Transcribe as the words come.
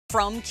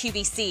from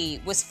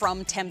QVC was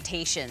from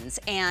Temp-tations.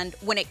 And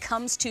when it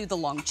comes to the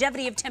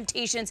longevity of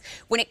Temp-tations,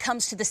 when it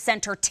comes to the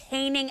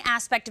entertaining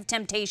aspect of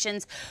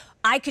Temp-tations,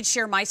 I could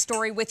share my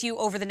story with you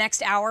over the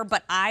next hour,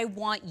 but I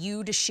want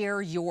you to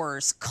share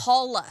yours.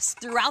 Call us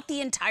throughout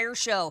the entire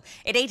show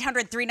at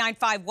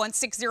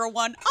 800-395-1601.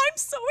 I'm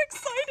so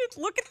excited.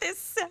 Look at this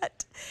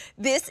set.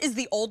 This is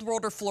the Old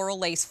World or Floral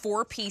Lace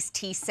 4-piece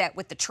tea set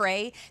with the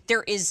tray.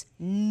 There is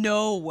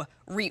no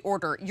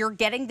reorder. You're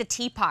getting the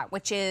teapot,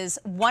 which is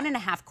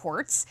 1.5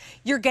 quarts.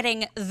 You're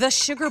getting the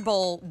sugar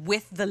bowl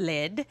with the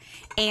lid,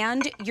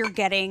 and you're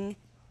getting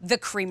the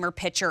creamer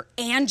pitcher,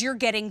 and you're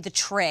getting the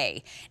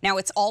tray. Now,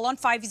 it's all on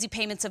 5 easy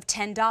payments of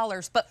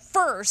 $10, but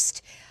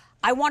first,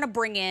 I want to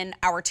bring in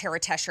our Tara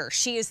Tescher.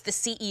 She is the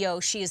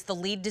CEO, she is the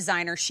lead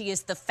designer, she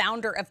is the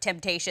founder of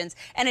Temp-tations,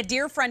 and a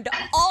dear friend to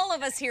all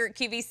of us here at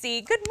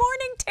QVC. Good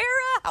morning, Tara.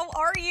 How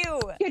are you?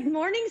 Good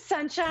morning,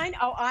 sunshine.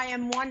 Oh, I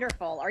am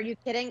wonderful. Are you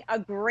kidding? A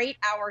great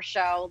hour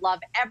show. Love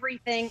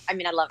everything. I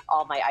mean, I love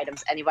all my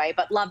items anyway,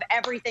 but love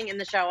everything in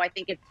the show. I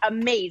think it's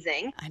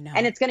amazing. I know.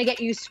 And it's going to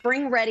get you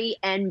spring ready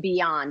and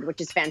beyond,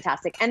 which is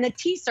fantastic. And the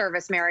tea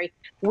service, Mary,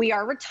 we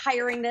are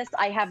retiring this.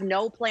 I have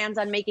no plans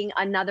on making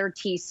another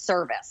tea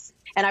service.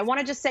 And I want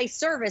to just say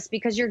service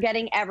because you're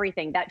getting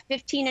everything. That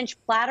 15-inch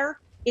platter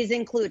is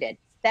included.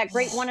 That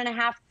great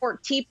 1.5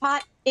 quart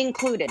teapot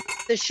included.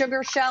 The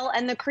sugar shell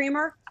and the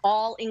creamer,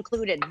 all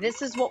included.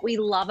 This is what we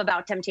love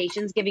about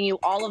Temp-tations, giving you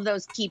all of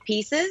those key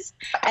pieces.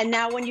 And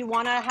now when you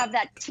want to have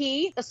that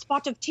tea, the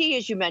spot of tea,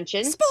 as you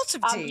mentioned,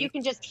 you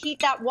can just heat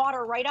that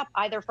water right up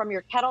either from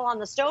your kettle on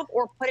the stove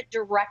or put it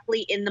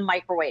directly in the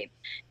microwave.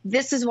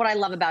 This is what I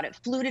love about it.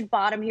 Fluted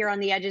bottom here on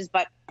the edges,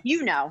 but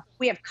you know,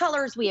 we have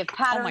colors, we have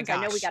patterns. Oh my gosh.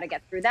 I know we got to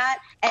get through that.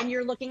 And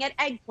you're looking at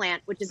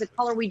eggplant, which is a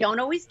color we don't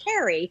always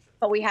carry,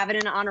 but we have it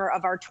in honor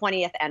of our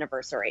 20th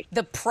anniversary.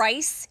 The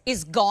price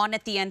is gone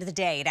at the end of the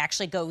day. It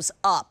actually goes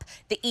up.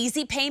 The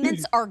easy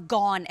payments are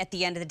gone at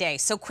the end of the day.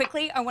 So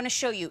quickly, I want to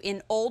show you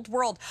in Old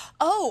World.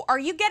 Oh, are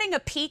you getting a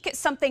peek at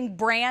something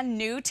brand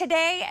new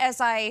today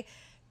as I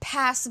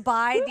pass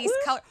by these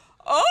colors?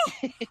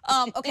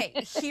 Oh, okay.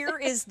 Here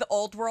is the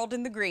Old World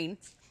in the green.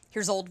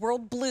 Here's Old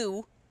World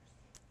blue,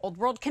 Old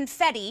World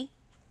confetti,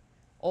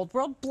 Old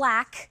World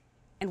black,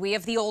 and we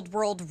have the Old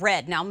World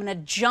red. Now I'm gonna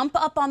jump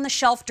up on the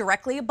shelf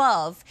directly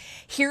above.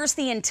 Here's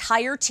the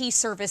entire tea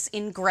service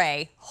in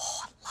gray.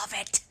 Oh, I love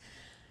it.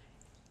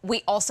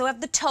 We also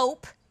have the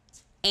taupe,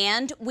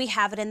 and we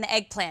have it in the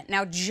eggplant.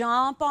 Now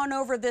jump on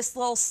over this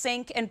little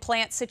sink and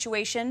plant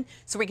situation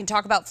so we can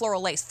talk about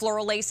floral lace.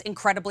 Floral lace,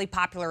 incredibly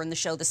popular in the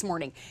show this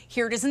morning.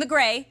 Here it is in the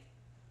gray.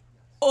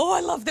 Oh,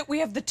 I love that we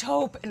have the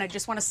taupe, and I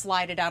just want to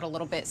slide it out a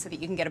little bit so that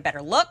you can get a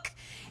better look.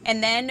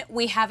 And then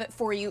we have it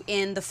for you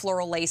in the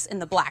floral lace in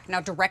the black.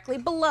 Now, directly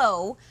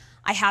below,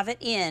 I have it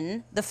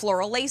in the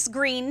floral lace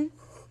green,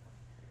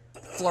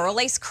 floral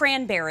lace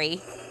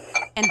cranberry,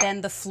 and then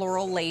the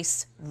floral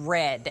lace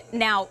red.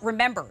 Now,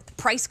 remember, the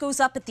price goes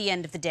up at the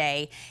end of the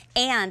day,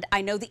 and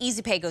I know the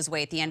easy pay goes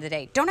away at the end of the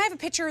day. Don't I have a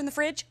picture in the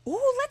fridge?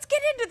 Ooh, let's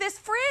get into this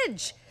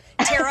fridge.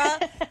 Tara,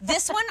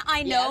 this one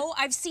I know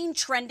I've seen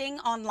trending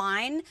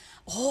online.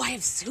 Oh, I have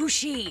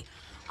sushi.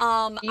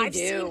 I've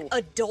seen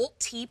adult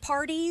tea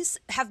parties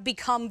have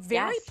become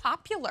very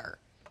popular.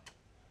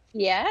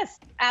 Yes,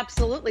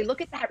 absolutely.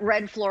 Look at that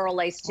red floral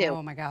lace too.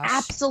 Oh my gosh.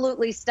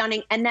 Absolutely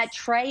stunning. And that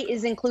tray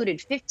is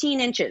included, 15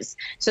 inches.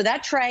 So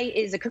that tray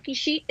is a cookie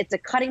sheet, it's a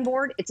cutting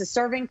board, it's a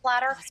serving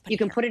platter. You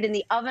can put it in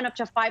the oven up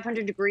to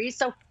 500 degrees.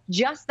 So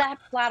just that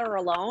platter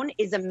alone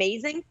is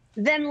amazing.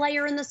 Then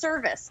layer in the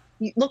service.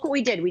 Look what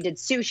we did. We did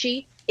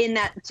sushi in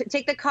that,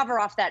 take the cover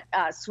off that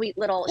sweet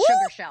little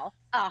sugar shell.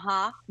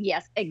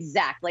 Yes,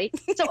 exactly.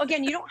 So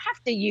again, you don't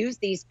have to use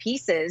these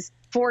pieces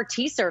for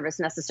tea service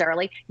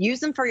necessarily.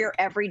 Use them for your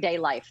everyday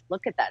life.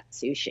 Look at that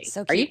sushi.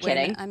 So are you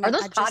kidding? Are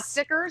those pot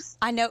stickers?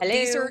 I know.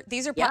 Hello?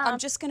 These are I'm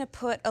just going to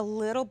put a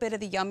little bit of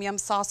the yum yum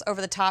sauce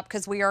over the top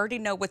because we already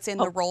know what's in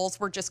the rolls.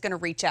 We're just going to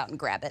reach out and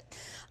grab it.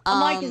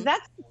 I'm like, is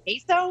that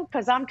queso?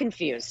 Because I'm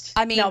confused.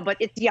 I mean, no, but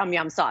it's yum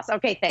yum sauce.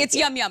 Okay, thank you. It's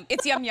yum yum.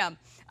 It's yum yum.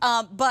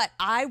 But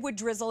I would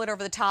drizzle it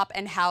over the top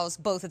and house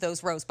both of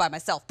those rows by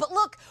myself. But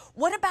look,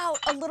 what about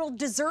a little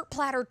dessert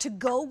platter to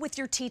go with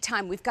your tea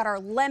time? We've got our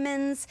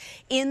lemons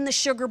in the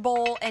sugar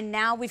bowl, and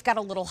now we've got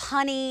a little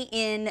honey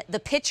in the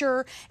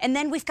pitcher, and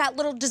then we've got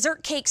little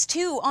dessert cakes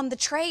too on the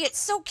tray. It's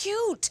so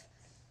cute.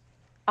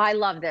 I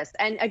love this.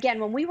 And again,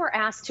 when we were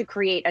asked to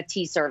create a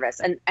tea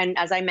service, and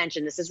as I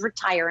mentioned, this is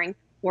retiring.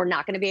 We're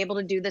not going to be able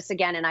to do this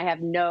again, and I have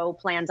no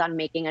plans on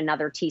making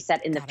another tea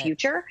set in the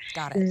future.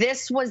 Got it.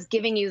 This was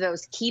giving you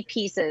those key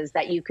pieces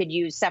that you could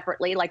use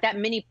separately. Like that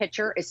mini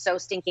pitcher is so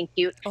stinking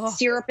cute.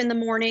 Syrup in the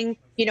morning,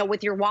 you know,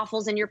 with your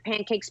waffles and your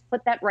pancakes,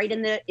 put that right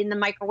in the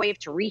microwave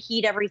to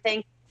reheat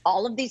everything.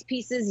 All of these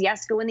pieces,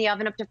 yes, go in the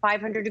oven up to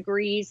 500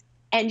 degrees.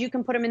 and you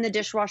can put them in the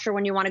dishwasher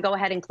when you want to go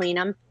ahead and clean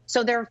them.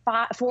 So there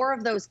are four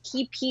of those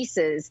key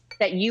pieces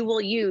that you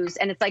will use,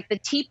 and it's like the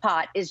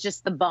teapot is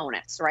just the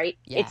bonus, right?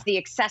 Yeah. It's the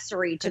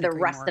accessory to the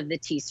rest of the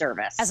tea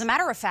service. As a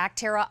matter of fact,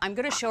 Tara, I'm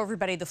going to show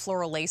everybody the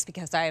floral lace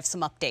because I have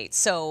some updates.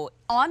 So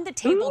on the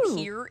table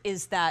here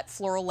is that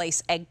floral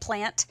lace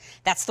eggplant.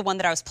 That's the one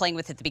that I was playing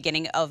with at the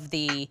beginning of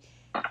the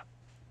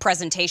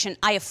presentation.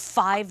 I have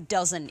 5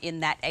 dozen in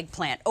that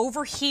eggplant.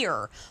 Over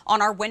here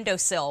on our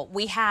windowsill,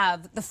 we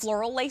have the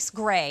floral lace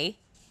gray.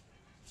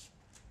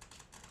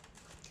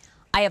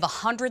 I have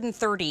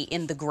 130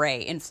 in the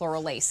gray in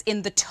floral lace.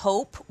 In the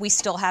taupe, we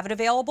still have it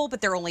available, but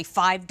there are only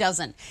 5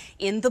 dozen.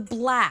 In the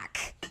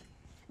black,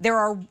 there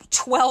are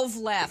 12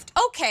 left.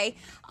 Okay.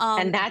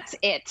 And that's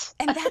it.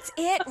 And that's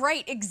it,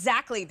 right,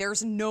 exactly.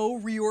 There's no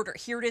reorder.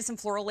 Here it is in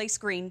floral lace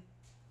green.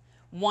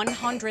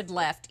 100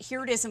 left.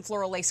 Here it is in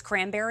floral lace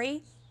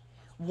cranberry.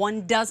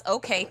 1 dozen.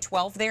 Okay,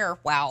 12 there.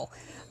 Wow.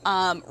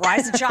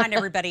 Rise and shine,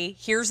 everybody.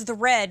 Here's the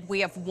red.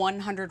 We have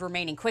 100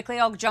 remaining. Quickly,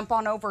 I'll jump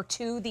on over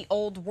to the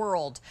Old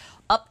World.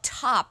 Up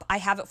top, I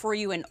have it for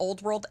you in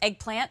Old World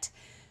eggplant,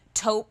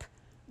 taupe,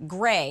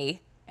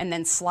 gray, and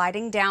then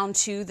sliding down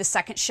to the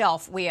second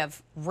shelf, we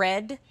have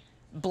red,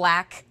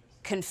 black,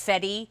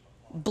 confetti,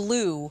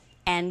 blue,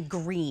 and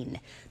green.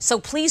 So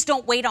please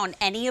don't wait on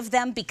any of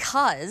them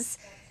because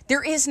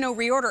there is no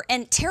reorder.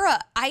 And Tara,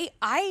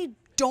 I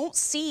don't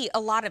see a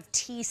lot of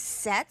tea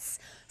sets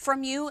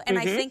from you, and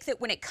I think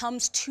that when it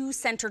comes to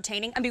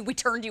centertaining, I mean, we've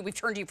turned you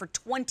for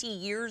 20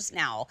 years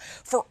now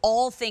for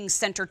all things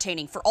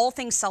centertaining, for all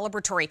things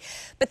celebratory.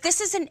 But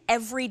this is an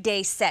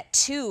everyday set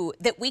too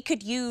that we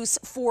could use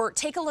for,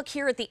 take a look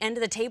here at the end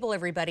of the table,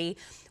 everybody.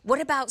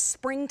 What about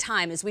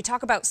springtime? As we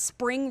talk about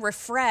spring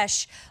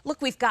refresh,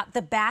 look, we've got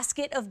the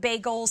basket of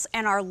bagels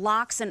and our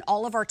lox and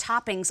all of our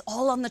toppings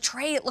all on the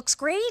tray. It looks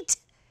great.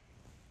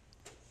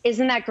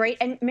 Isn't that great?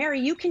 And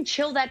Mary, you can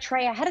chill that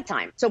tray ahead of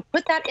time. So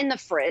put that in the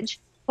fridge,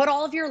 put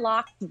all of your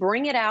lox,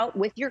 bring it out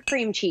with your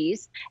cream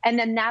cheese, and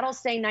then that'll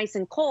stay nice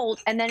and cold.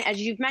 And then, as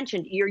you've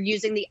mentioned, you're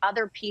using the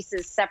other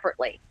pieces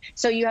separately.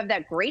 So you have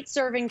that great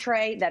serving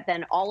tray that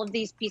then all of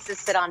these pieces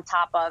sit on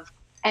top of.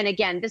 And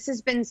again, this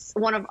has been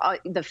one of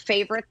the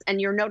favorites, and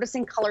you're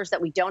noticing colors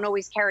that we don't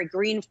always carry: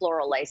 green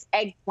floral lace,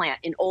 eggplant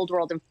in Old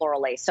World and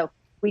floral lace. So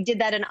we did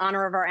that in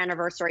honor of our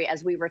anniversary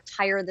as we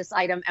retire this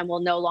item and will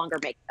no longer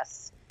make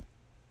this.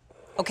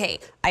 Okay,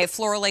 I have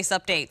floral lace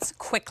updates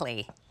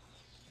quickly.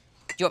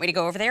 Do you want me to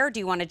go over there, or do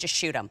you want to just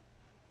shoot them?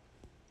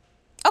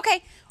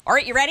 Okay, all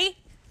right, you ready?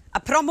 I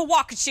put on my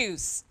walking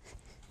shoes.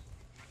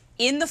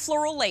 In the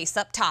floral lace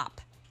up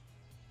top.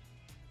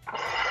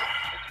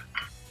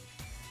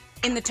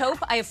 In the taupe,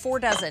 I have 4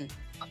 dozen.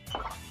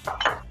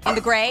 In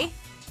the gray,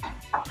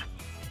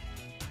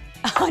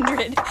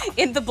 100.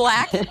 In the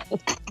black,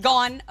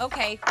 gone.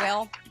 Okay,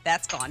 well,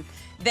 that's gone.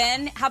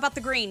 Then, how about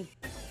the green?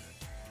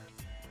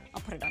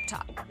 I'll put it up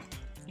top.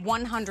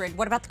 100.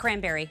 What about the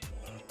cranberry?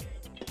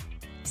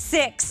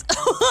 6.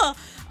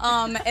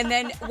 And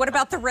then what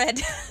about the red?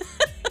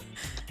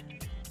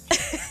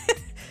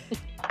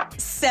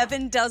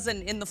 7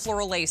 dozen in the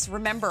floral lace.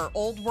 Remember,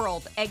 Old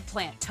World,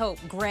 eggplant, taupe,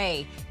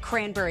 gray,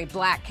 cranberry,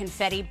 black,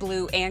 confetti,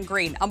 blue, and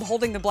green. I'm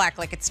holding the black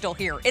like it's still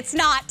here. It's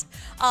not.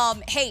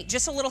 Hey,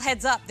 just a little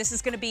heads up. This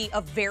is going to be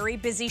a very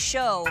busy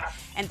show,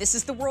 and this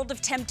is the world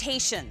of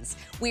Temp-tations.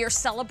 We are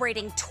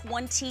celebrating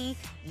 20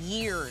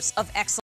 years of excellence.